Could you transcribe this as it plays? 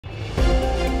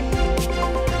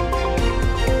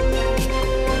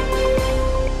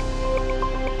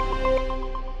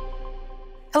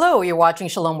Hello, you're watching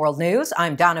Shalom World News.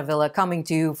 I'm Donna Villa coming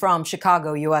to you from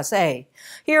Chicago, USA.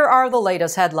 Here are the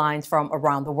latest headlines from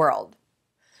around the world.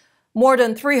 More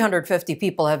than 350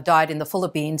 people have died in the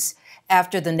Philippines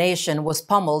after the nation was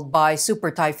pummeled by Super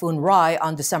Typhoon Rai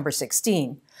on December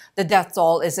 16. The death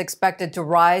toll is expected to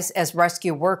rise as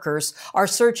rescue workers are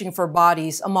searching for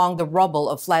bodies among the rubble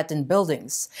of flattened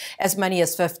buildings. As many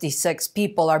as 56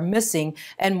 people are missing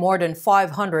and more than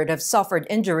 500 have suffered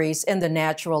injuries in the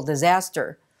natural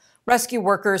disaster. Rescue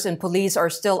workers and police are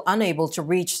still unable to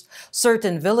reach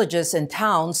certain villages and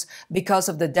towns because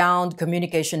of the downed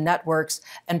communication networks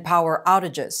and power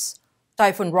outages.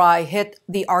 Typhoon Rai hit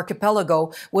the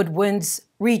archipelago with winds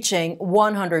reaching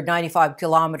 195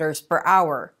 kilometers per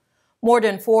hour. More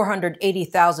than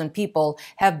 480,000 people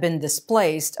have been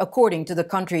displaced, according to the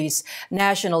country's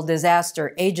National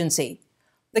Disaster Agency.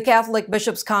 The Catholic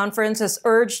Bishops' Conference has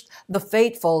urged the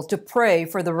faithful to pray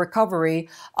for the recovery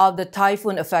of the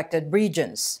typhoon-affected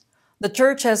regions. The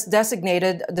Church has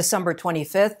designated December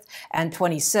 25th and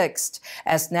 26th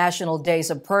as National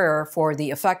Days of Prayer for the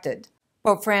affected.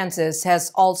 Pope Francis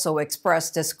has also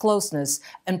expressed his closeness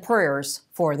and prayers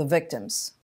for the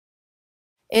victims.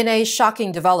 In a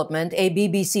shocking development, a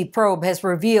BBC probe has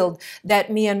revealed that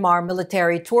Myanmar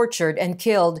military tortured and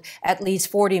killed at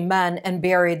least 40 men and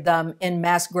buried them in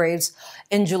mass graves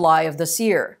in July of this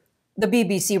year. The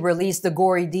BBC released the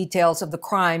gory details of the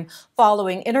crime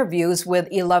following interviews with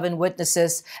 11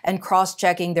 witnesses and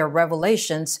cross-checking their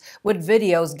revelations with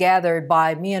videos gathered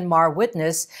by Myanmar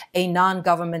Witness, a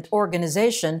non-government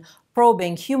organization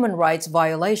probing human rights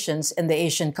violations in the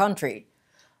Asian country.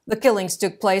 The killings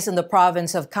took place in the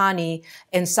province of Kani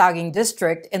in Saging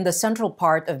district in the central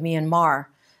part of Myanmar.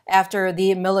 After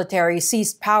the military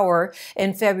seized power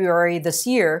in February this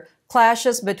year,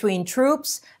 clashes between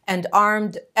troops and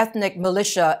armed ethnic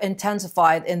militia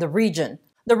intensified in the region.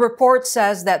 The report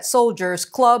says that soldiers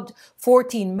clubbed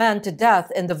 14 men to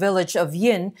death in the village of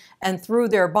Yin and threw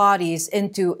their bodies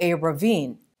into a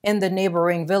ravine. In the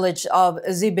neighboring village of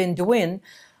Zibinduin,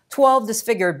 12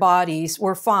 disfigured bodies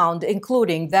were found,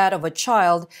 including that of a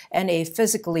child and a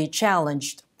physically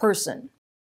challenged person.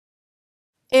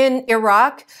 In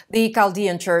Iraq, the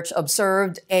Chaldean Church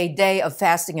observed a day of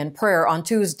fasting and prayer on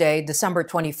Tuesday, December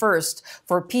 21st,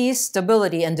 for peace,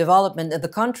 stability, and development in the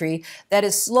country that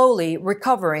is slowly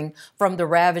recovering from the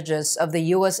ravages of the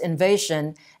U.S.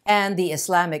 invasion and the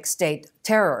Islamic State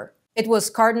terror. It was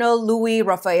Cardinal Louis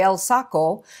Raphael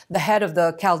Sacco, the head of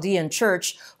the Chaldean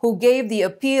Church, who gave the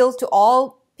appeal to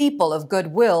all people of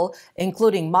goodwill,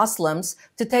 including Muslims,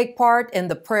 to take part in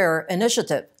the prayer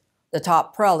initiative. The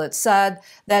top prelate said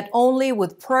that only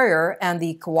with prayer and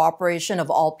the cooperation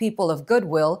of all people of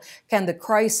goodwill can the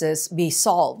crisis be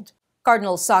solved.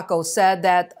 Cardinal Sacco said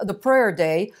that the prayer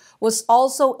day was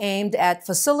also aimed at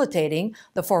facilitating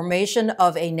the formation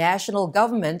of a national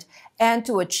government and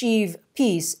to achieve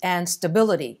peace and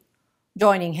stability.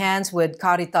 Joining hands with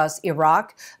Caritas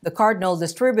Iraq, the Cardinal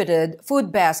distributed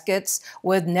food baskets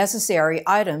with necessary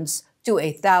items to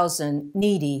 1,000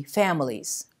 needy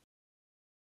families.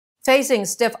 Facing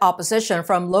stiff opposition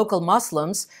from local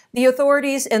Muslims, the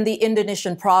authorities in the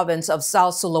Indonesian province of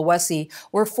South Sulawesi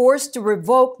were forced to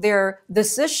revoke their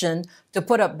decision to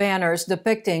put up banners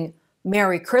depicting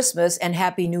Merry Christmas and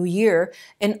Happy New Year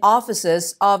in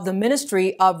offices of the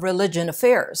Ministry of Religion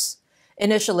Affairs.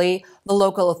 Initially, the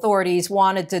local authorities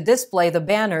wanted to display the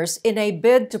banners in a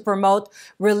bid to promote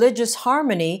religious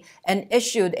harmony and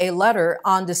issued a letter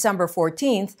on December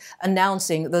 14th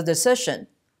announcing the decision.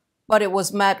 But it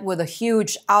was met with a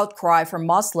huge outcry from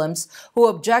Muslims who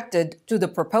objected to the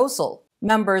proposal.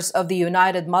 Members of the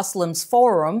United Muslims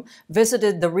Forum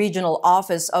visited the regional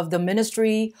office of the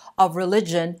Ministry of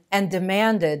Religion and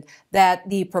demanded that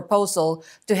the proposal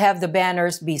to have the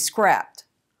banners be scrapped.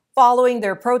 Following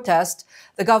their protest,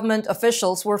 the government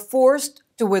officials were forced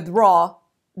to withdraw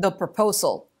the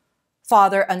proposal.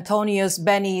 Father Antonius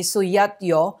Beni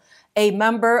Suyatyo, a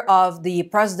member of the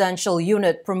presidential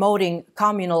unit promoting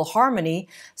communal harmony,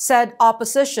 said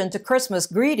opposition to Christmas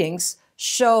greetings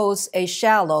shows a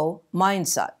shallow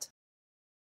mindset.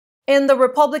 In the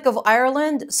Republic of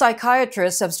Ireland,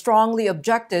 psychiatrists have strongly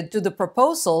objected to the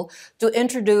proposal to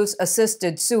introduce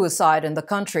assisted suicide in the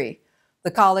country.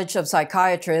 The College of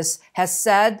Psychiatrists has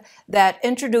said that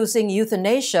introducing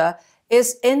euthanasia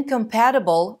is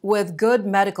incompatible with good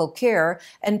medical care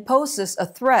and poses a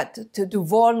threat to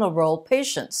vulnerable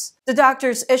patients. The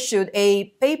doctors issued a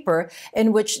paper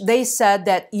in which they said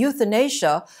that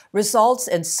euthanasia results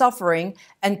in suffering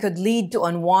and could lead to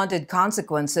unwanted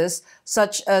consequences,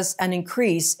 such as an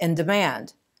increase in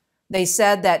demand. They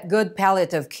said that good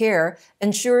palliative care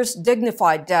ensures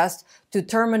dignified death to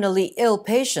terminally ill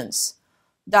patients.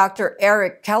 Dr.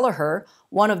 Eric Kelleher,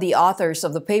 one of the authors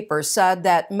of the paper, said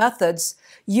that methods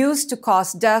used to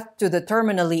cause death to the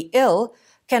terminally ill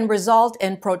can result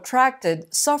in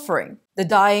protracted suffering. The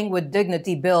Dying with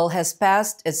Dignity bill has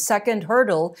passed its second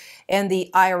hurdle in the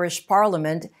Irish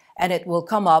Parliament, and it will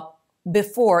come up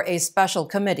before a special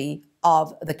committee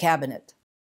of the cabinet.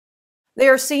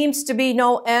 There seems to be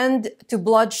no end to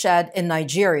bloodshed in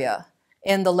Nigeria.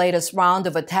 In the latest round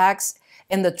of attacks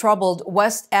in the troubled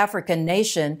West African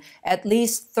nation, at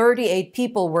least 38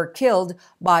 people were killed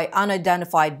by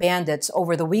unidentified bandits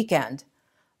over the weekend.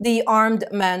 The armed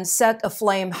men set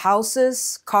aflame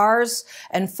houses, cars,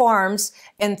 and farms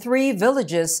in 3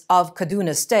 villages of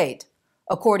Kaduna State.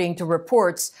 According to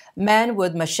reports, men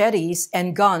with machetes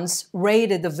and guns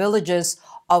raided the villages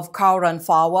of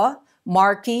Kauranfawa,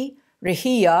 Marki,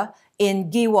 Rihia in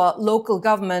Giwa local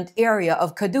government area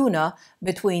of Kaduna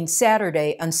between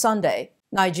Saturday and Sunday.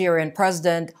 Nigerian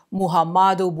President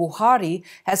Muhammadu Buhari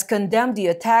has condemned the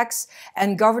attacks,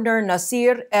 and Governor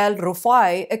Nasir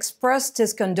El-Rufai expressed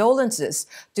his condolences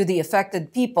to the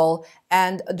affected people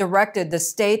and directed the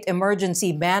State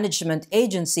Emergency Management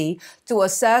Agency to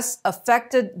assess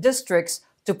affected districts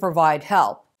to provide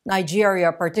help.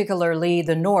 Nigeria, particularly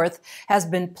the north, has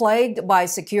been plagued by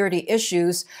security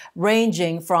issues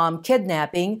ranging from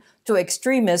kidnapping to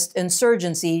extremist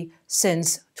insurgency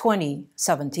since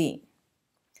 2017.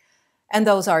 And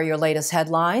those are your latest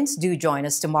headlines. Do join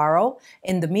us tomorrow.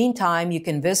 In the meantime, you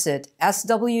can visit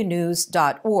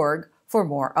swnews.org for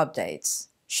more updates.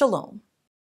 Shalom.